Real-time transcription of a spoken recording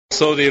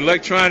So the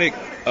electronic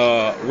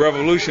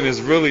revolution has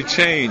really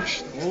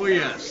changed. Oh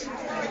yes,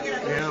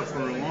 yeah.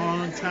 For a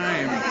long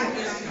time,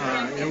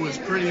 it was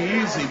pretty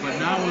easy, but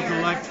now with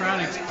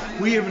electronics,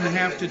 we even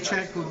have to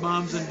check with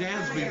moms and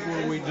dads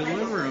before we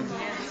deliver them.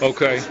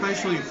 Okay.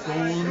 Especially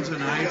phones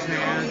and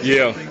iPads.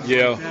 Yeah, and things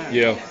yeah, like that.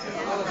 yeah.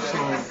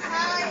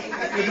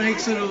 So it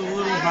makes it a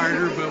little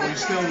harder, but we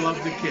still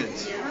love the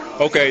kids.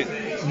 Okay.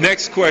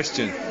 Next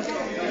question.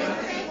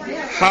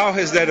 How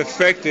has that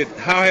affected?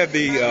 How have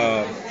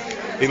the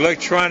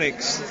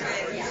electronics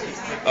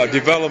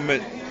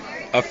development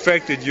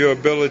affected your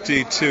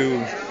ability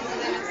to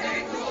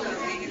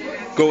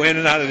go in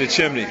and out of the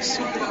chimneys?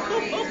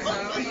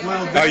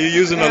 Well, are you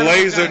using a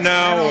laser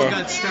now, or? I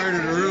got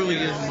started early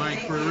in my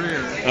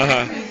career,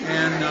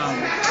 and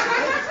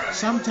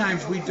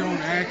sometimes we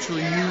don't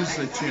actually use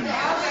the chimney.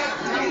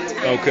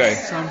 Okay.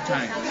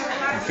 Sometimes.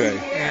 Okay.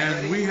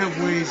 And we have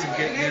ways of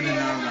getting in and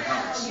out of the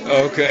house.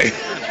 Okay.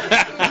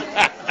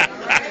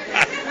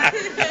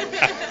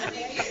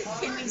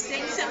 Can we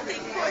sing something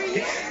for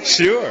you?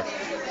 Sure.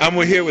 I'm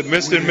here with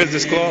Mr. and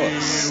Mrs.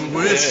 Claus. We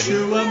wish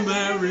you a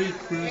Merry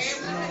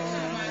Christmas.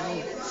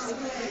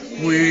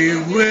 We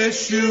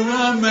wish you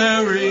a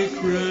Merry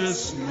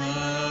Christmas.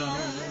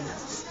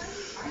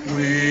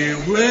 We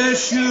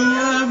wish you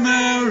a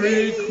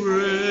Merry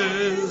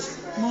Christmas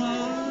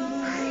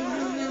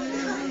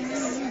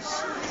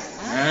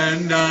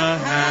and a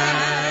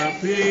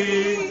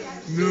Happy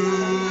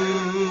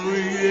New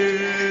Year.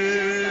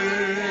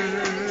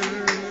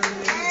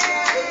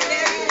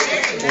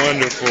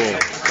 Wonderful,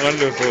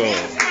 wonderful.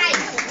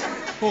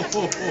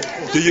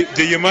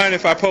 Do you mind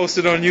if I post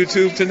it on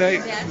YouTube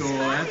tonight? No,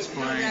 that's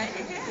fine.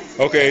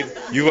 Okay.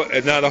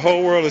 Now the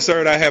whole world has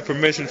heard I have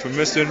permission from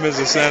Mr. and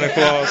Mrs. Santa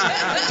Claus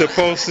to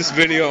post this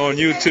video on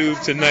YouTube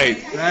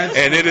tonight,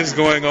 and it is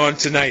going on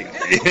tonight.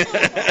 Hello,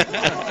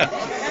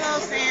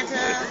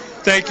 Santa.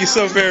 Thank you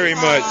so very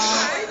much.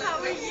 How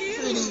are you?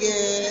 Pretty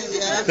good.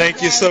 Yeah.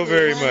 Thank you so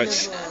very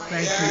much.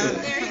 Thank you.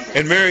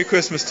 And Merry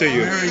Christmas to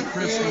you. Merry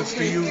Christmas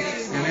to you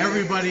and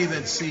everybody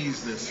that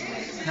sees this.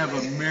 Have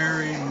a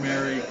Merry,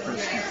 Merry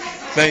Christmas.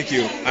 Thank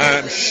you.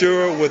 I'm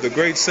sure with the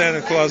great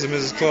Santa Claus and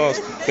Mrs. Claus,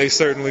 they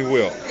certainly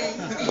will.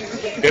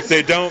 If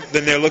they don't,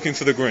 then they're looking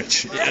for the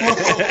Grinch.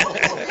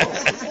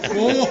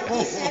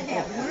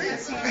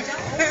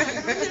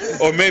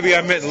 Or maybe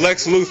I meant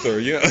Lex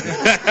Luthor. You know?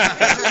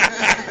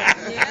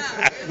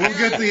 We'll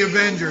get the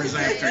Avengers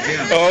after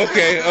him. Oh,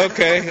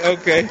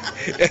 okay.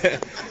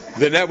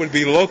 Then that would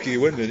be Loki,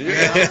 wouldn't it?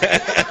 Yeah.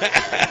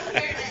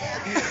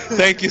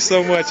 Thank you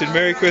so much, and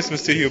Merry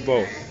Christmas to you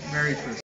both. Merry Christmas.